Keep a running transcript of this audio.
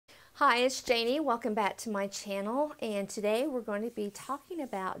Hi, it's Janie. Welcome back to my channel, and today we're going to be talking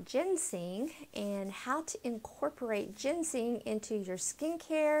about ginseng and how to incorporate ginseng into your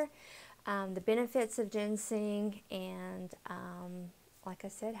skincare, the benefits of ginseng, and like I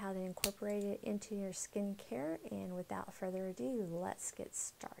said, how to incorporate it into your skincare. And without further ado, let's get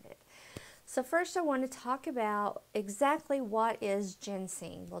started. So first I want to talk about exactly what is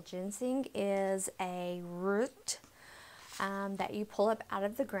ginseng. Well, ginseng is a root that you pull up out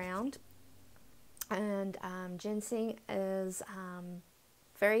of the ground, and ginseng is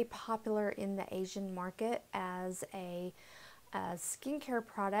very popular in the Asian market as a skincare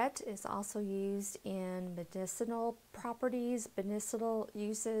product. Is also used in medicinal properties, medicinal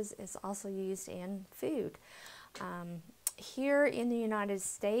uses. Is also used in food. Here in the United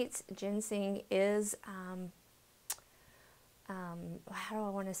States, ginseng is how do I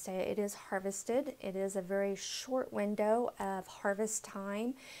want to say it? It is harvested. It is a very short window of harvest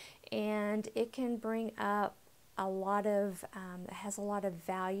time, and it can bring up a lot of, it has a lot of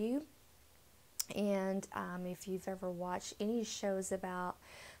value. And if you've ever watched any shows about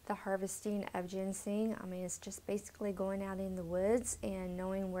the harvesting of ginseng, I mean, it's just basically going out in the woods and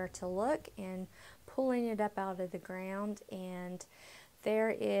knowing where to look and pulling it up out of the ground. And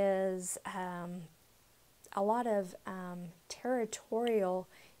there is a lot of territorial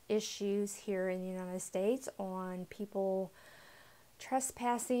issues here in the United States on people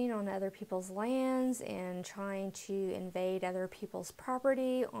trespassing on other people's lands and trying to invade other people's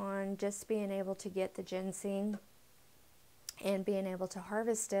property, on just being able to get the ginseng and being able to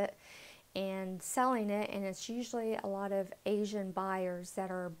harvest it and selling it. And it's usually a lot of Asian buyers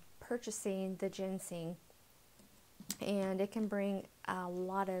that are purchasing the ginseng, and it can bring a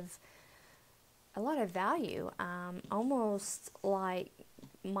lot of value, almost like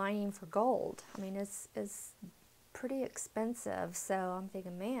mining for gold. I mean, it's pretty expensive. So I'm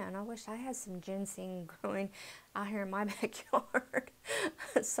thinking, man, I wish I had some ginseng growing out here in my backyard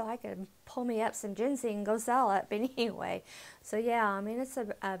so I could pull me up some ginseng and go sell it. But anyway, so yeah, I mean, it's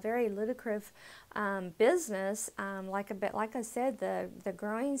a very lucrative business. Like I said, the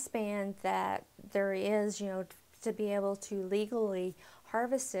growing span that there is, you know, to be able to legally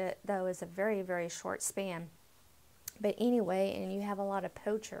harvest it, though, is a very, very short span. But anyway, and you have a lot of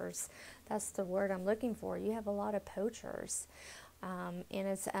poachers. That's the word I'm looking for. You have a lot of poachers. And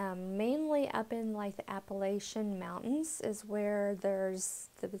it's mainly up in like the Appalachian Mountains is where there's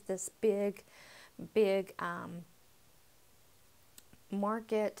this big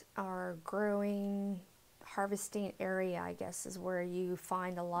market or growing harvesting area, I guess, is where you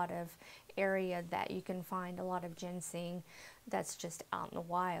find a lot of area that you can find a lot of ginseng that's just out in the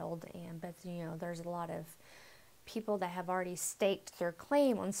wild. But you know, there's a lot of people that have already staked their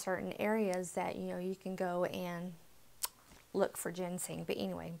claim on certain areas that, you know, you can go and look for ginseng. But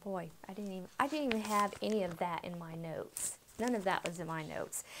anyway, boy, I didn't even have any of that in my notes. None of that was in my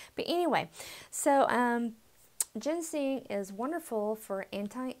notes. But anyway, so ginseng is wonderful for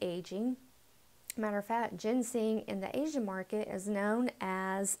anti-aging. Matter of fact, ginseng in the Asian market is known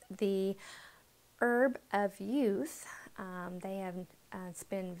as the herb of youth. It's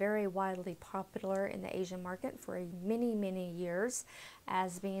been very widely popular in the Asian market for many years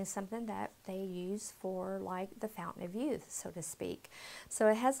as being something that they use for like the fountain of youth, so to speak. So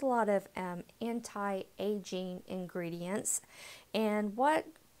it has a lot of anti-aging ingredients. And what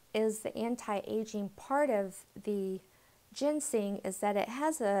is the anti-aging part of the ginseng is that it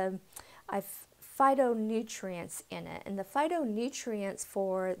has a phytonutrients in it, and the phytonutrients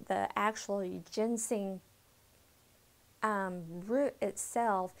for the actual ginseng root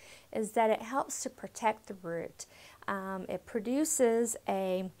itself is that it helps to protect the root. It produces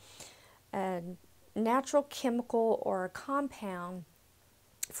a natural chemical or a compound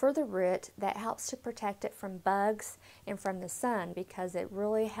for the root that helps to protect it from bugs and from the sun, because it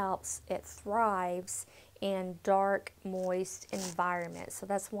really helps, it thrives in dark, moist environments. So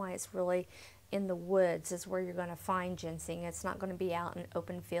that's why it's really in the woods is where you're going to find ginseng. It's not going to be out in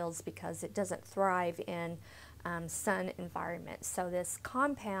open fields because it doesn't thrive in sun environments. So this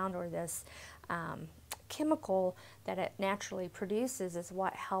compound or this chemical that it naturally produces is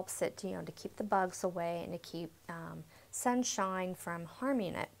what helps it to, you know, to keep the bugs away and to keep sunshine from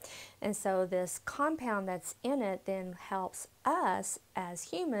harming it. And so this compound that's in it then helps us as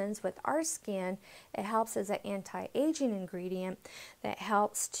humans with our skin. It helps as an anti-aging ingredient that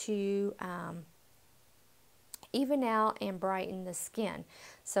helps to even out and brighten the skin.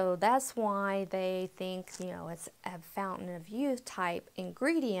 So that's why they think, you know, it's a fountain of youth type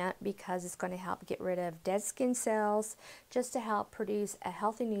ingredient, because it's going to help get rid of dead skin cells, just to help produce a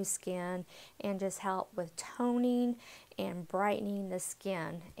healthy new skin, and just help with toning and brightening the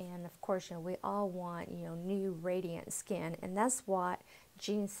skin. And of course, you know, we all want, you know, new radiant skin, and that's what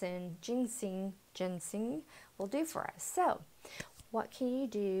ginseng will do for us. So what can you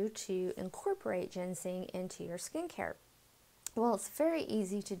do to incorporate ginseng into your skincare? Well, it's very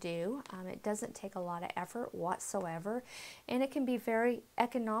easy to do. It doesn't take a lot of effort whatsoever, and it can be very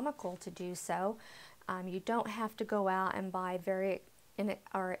economical to do so. You don't have to go out and buy very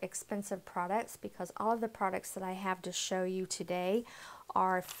expensive products, because all of the products that I have to show you today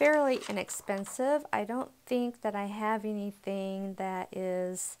are fairly inexpensive. I don't think that I have anything that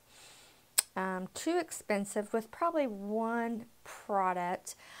is too expensive, with probably one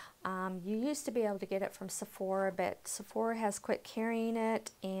product. You used to be able to get it from Sephora, but Sephora has quit carrying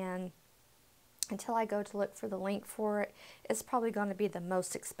it, and until I go to look for the link for it, it's probably going to be the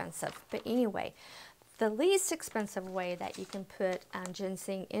most expensive. But anyway, the least expensive way that you can put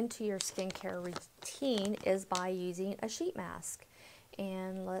ginseng into your skincare routine is by using a sheet mask.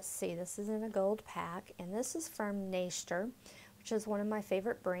 And let's see, this is in a gold pack, and this is from Naisture, which is one of my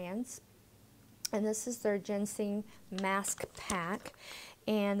favorite brands. And this is their ginseng mask pack.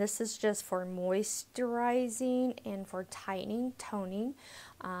 And this is just for moisturizing and for tightening, toning.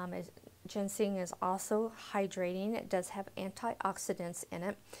 Ginseng is also hydrating. It does have antioxidants in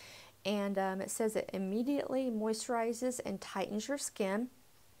it. And it says it immediately moisturizes and tightens your skin.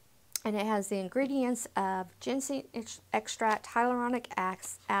 And it has the ingredients of ginseng extract, hyaluronic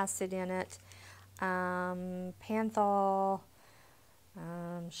acid in it, pentothal,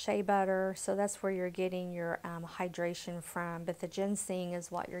 shea butter. So that's where you're getting your hydration from, but the ginseng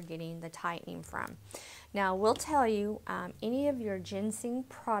is what you're getting the tightening from. Now, we'll tell you, any of your ginseng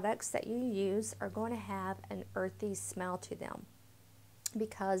products that you use are going to have an earthy smell to them,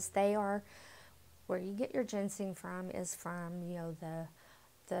 because they are, where you get your ginseng from is from, you know, the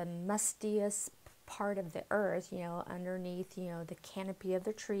mustiest part of the earth, you know, underneath, you know, the canopy of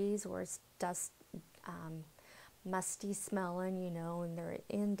the trees, where it's dust, musty smelling, you know, and they're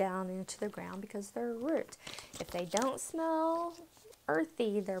down into the ground because they're a root. If they don't smell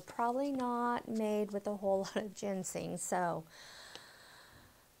earthy, they're probably not made with a whole lot of ginseng. So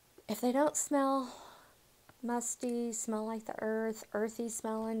if they don't smell musty, smell like the earth, earthy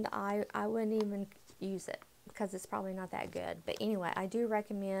smelling, I wouldn't even use it, because it's probably not that good. But anyway, I do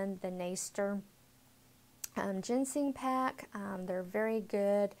recommend the Naisture ginseng pack. They're very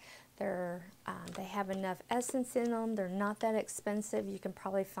good. They have enough essence in them. They're not that expensive. You can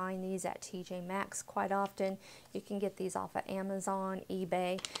probably find these at TJ Maxx quite often. You can get these off of Amazon,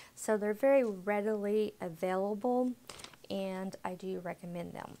 eBay. So they're very readily available, and I do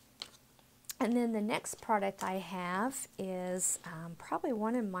recommend them. And then the next product I have is probably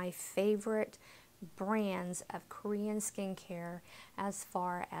one of my favorite brands of Korean skincare as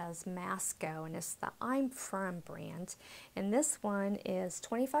far as masks go, and it's the I'm From brand. And this one is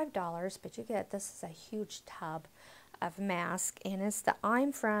 $25, but you get, this is a huge tub of mask, and it's the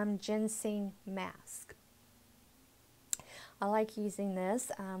I'm From ginseng mask. I like using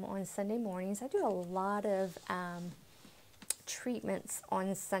this on Sunday mornings. I do a lot of treatments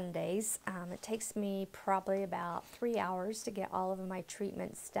on Sundays. It takes me probably about 3 hours to get all of my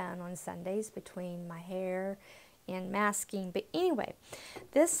treatments done on Sundays, between my hair and masking. But anyway,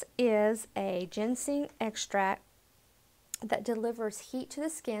 this is a ginseng extract that delivers heat to the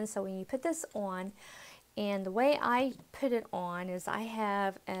skin. So when you put this on, and the way I put it on is I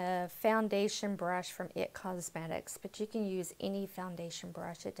have a foundation brush from It Cosmetics, but you can use any foundation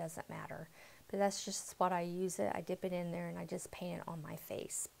brush, it doesn't matter. But that's just what I use it. I dip it in there and I just paint it on my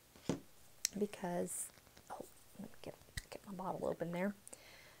face, because, oh, let me get my bottle open there.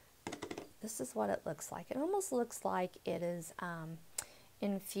 This is what it looks like. It almost looks like it is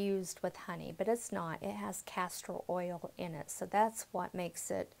infused with honey, but it's not. It has castor oil in it, so that's what makes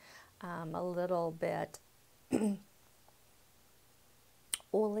it a little bit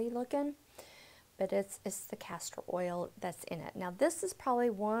oily looking. But it's the castor oil that's in it. Now, this is probably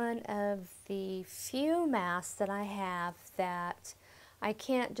one of the few masks that I have that I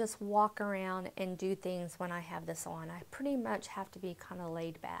can't just walk around and do things when I have this on. I pretty much have to be kind of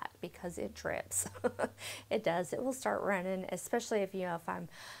laid back, because it drips. It does. It will start running, especially if, you know, if I'm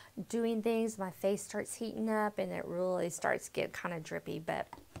doing things, my face starts heating up and it really starts to get kind of drippy. But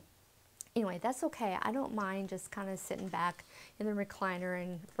anyway, that's okay. I don't mind just kind of sitting back in the recliner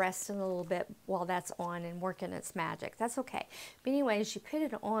and resting a little bit while that's on and working its magic. That's okay. But anyways, you put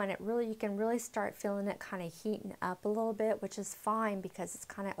it on, you can really start feeling it kind of heating up a little bit, which is fine, because it's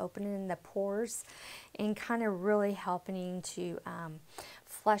kind of opening the pores and kind of really helping to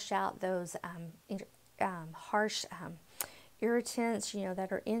flush out those harsh irritants, you know,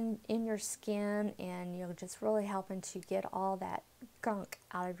 that are in your skin, and, you know, just really helping to get all that gunk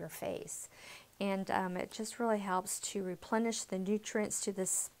out of your face. And it just really helps to replenish the nutrients to the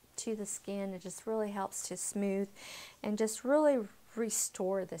skin. It just really helps to smooth and just really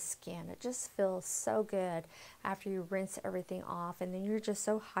restore the skin. It just feels so good after you rinse everything off, and then you're just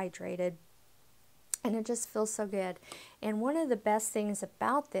so hydrated, and it just feels so good. And one of the best things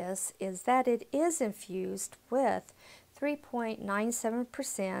about this is that it is infused with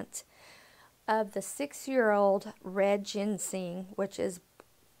 3.97% of the 6-year-old red ginseng, which is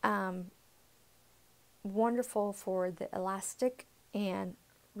wonderful for the elastic and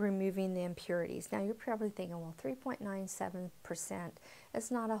removing the impurities. Now you're probably thinking, well, 3.97%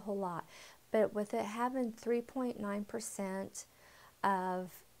 is not a whole lot, but with it having 3.9% of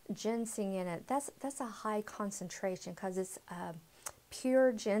ginseng in it, that's a high concentration, because it's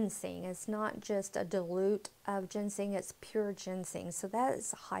pure ginseng. It's not just a dilute of ginseng, it's pure ginseng. So that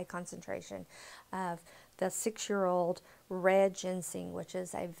is a high concentration of the 6-year-old red ginseng, which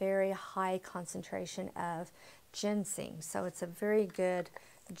is a very high concentration of ginseng. So it's a very good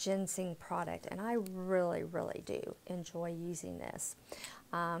ginseng product, and I really, really do enjoy using this.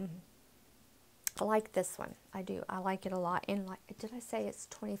 I like this one. I do. I like it a lot. And like, did I say it's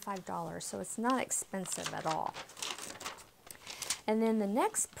 $25? So it's not expensive at all. And then the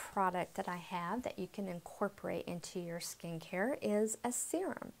next product that I have that you can incorporate into your skincare is a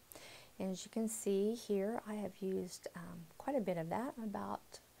serum. And as you can see here, I have used quite a bit of that. I'm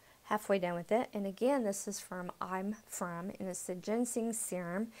about halfway done with it. And again, this is from and it's the ginseng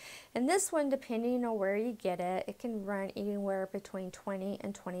serum. And this one, depending on where you get it, it can run anywhere between $20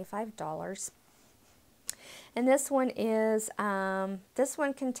 and $25. And this one is this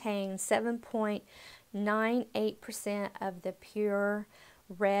one contains 7.98% of the pure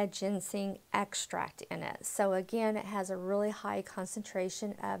red ginseng extract in it. So again, it has a really high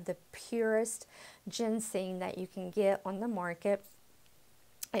concentration of the purest ginseng that you can get on the market.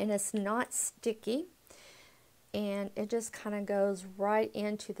 And it's not sticky, and it just kind of goes right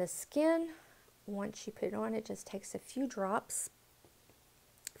into the skin. Once you put it on, it just takes a few drops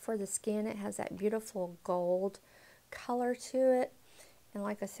for the skin. It has that beautiful gold color to it, and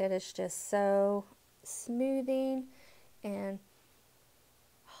like I said, it's just so smoothing, and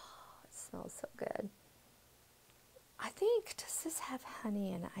it smells so good. I think, does this have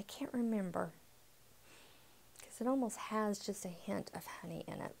honey in it? I can't remember, because it almost has just a hint of honey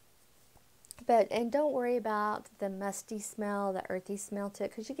in it. And don't worry about the musty smell, the earthy smell to it,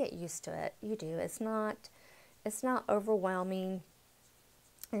 because you get used to it. You do. It's not overwhelming.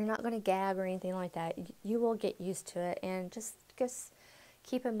 You're not going to gag or anything like that. You will get used to it, and just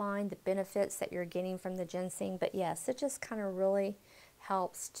keep in mind the benefits that you're getting from the ginseng. But yes, it just kind of really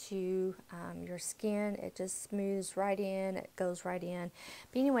helps to your skin. It just smooths right in. It goes right in.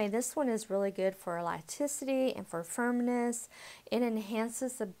 But anyway, this one is really good for elasticity and for firmness. It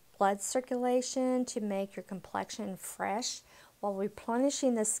enhances the blood circulation to make your complexion fresh while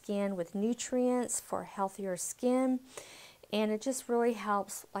replenishing the skin with nutrients for healthier skin. And it just really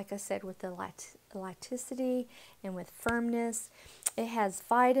helps, like I said, with the elasticity and with firmness. It has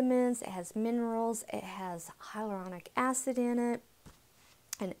vitamins, it has minerals, it has hyaluronic acid in it,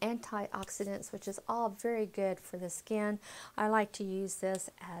 and antioxidants, which is all very good for the skin. I like to use this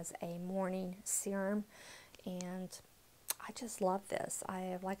as a morning serum, and I just love this.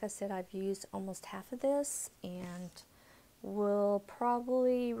 Like I said, I've used almost half of this, and will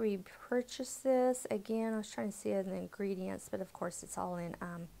probably repurchase this again. I was trying to see the ingredients, but of course it's all in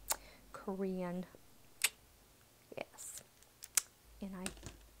Korean. Yes, and I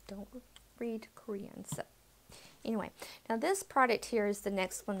don't read Korean, so anyway, now this product here is the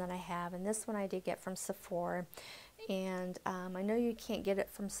next one that I have, and this one I did get from Sephora. And I know you can't get it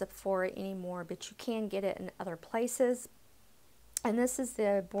from Sephora anymore, but you can get it in other places. And this is the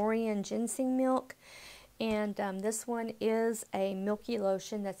Erborian ginseng milk. And this one is a milky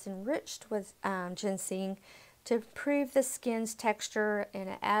lotion that's enriched with ginseng to improve the skin's texture, and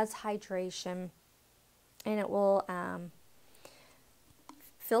it adds hydration, and it will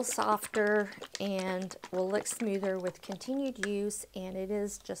feel softer and will look smoother with continued use. And it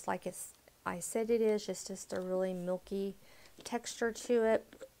is just like I said it is, just a really milky texture to it.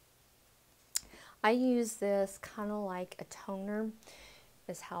 I use this kind of like a toner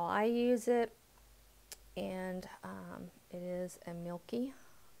is how I use it. And it is a milky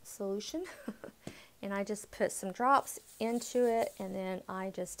solution. And I just put some drops into it, and then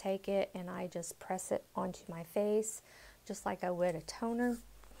I just take it and I just press it onto my face just like I would a toner,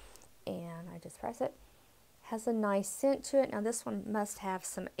 and I just press it. Has a nice scent to it. Now this one must have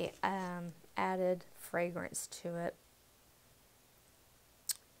some added fragrance to it.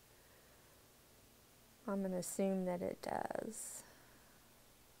 I'm going to assume that it does.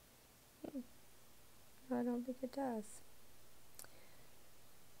 I don't think it does.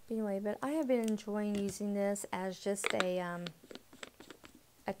 Anyway, but I have been enjoying using this as just a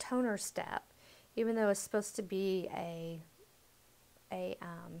toner step, even though it's supposed to be a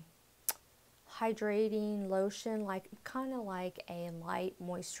hydrating lotion, like kind of like a light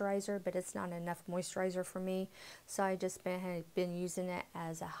moisturizer, but it's not enough moisturizer for me. So I just have been using it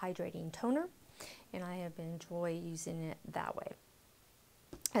as a hydrating toner, and I have enjoyed using it that way.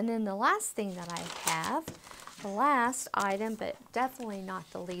 And then the last thing that I have, the last item, but definitely not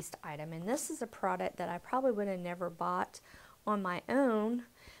the least item, and this is a product that I probably would have never bought on my own,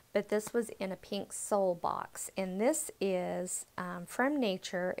 but this was in a pink soul box, and this is from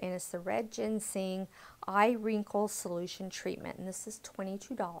Nature, and it's the red ginseng eye wrinkle solution treatment, and this is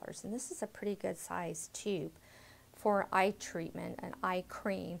 $22, and this is a pretty good size tube for eye treatment, an eye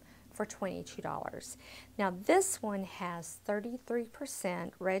cream for $22. Now this one has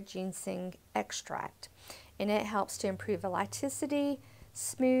 33% red ginseng extract, and it helps to improve elasticity,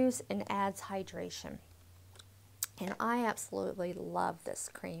 smooths, and adds hydration. And I absolutely love this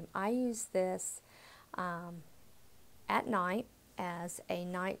cream. I use this at night as a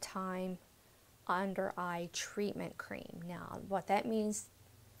nighttime under eye treatment cream. Now, what that means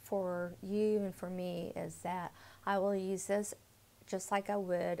for you and for me is that I will use this just like I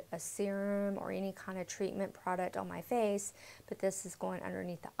would a serum or any kind of treatment product on my face, but this is going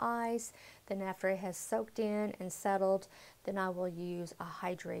underneath the eyes. Then after it has soaked in and settled, then I will use a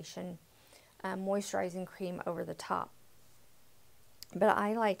hydration moisturizing cream over the top. But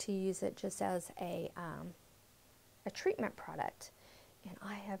I like to use it just as a treatment product, and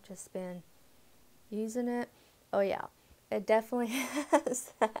I have just been using it. Oh yeah, it definitely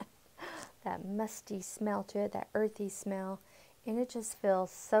has that musty smell to it, that earthy smell, and it just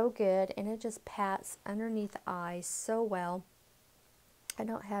feels so good, and it just pats underneath the eyes so well. I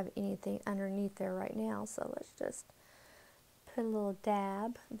don't have anything underneath there right now, so let's just put a little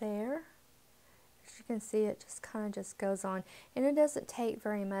dab there. As you can see, it just kind of just goes on, and it doesn't take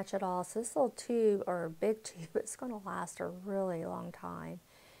very much at all. So this little tube, or big tube, it's going to last a really long time.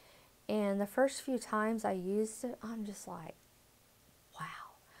 And the first few times I used it, I'm just like,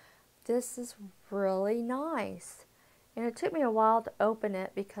 wow, this is really nice. And it took me a while to open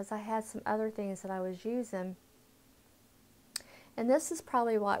it because I had some other things that I was using. And this is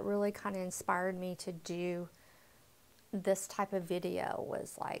probably what really kind of inspired me to do this type of video,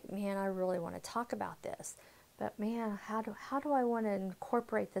 was like, man, I really want to talk about this, but man, how do I want to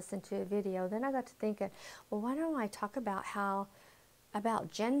incorporate this into a video? Then I got to thinking, well, why don't I talk about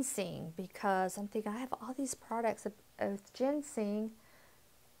about ginseng, because I'm thinking I have all these products of ginseng,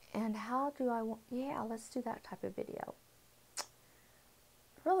 and how do I want, yeah, let's do that type of video. I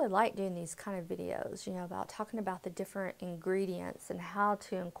really like doing these kind of videos, you know, about talking about the different ingredients and how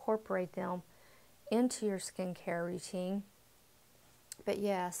to incorporate them into your skincare routine. But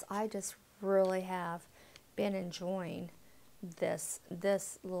yes, I just really have been enjoying this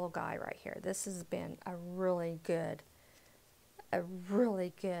little guy right here. This has been a really good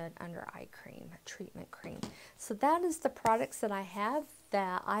under eye cream, treatment cream. So that is the products that I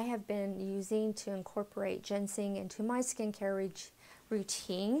have been using to incorporate ginseng into my skincare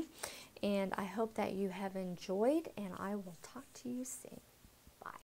routine, and I hope that you have enjoyed, and I will talk to you soon.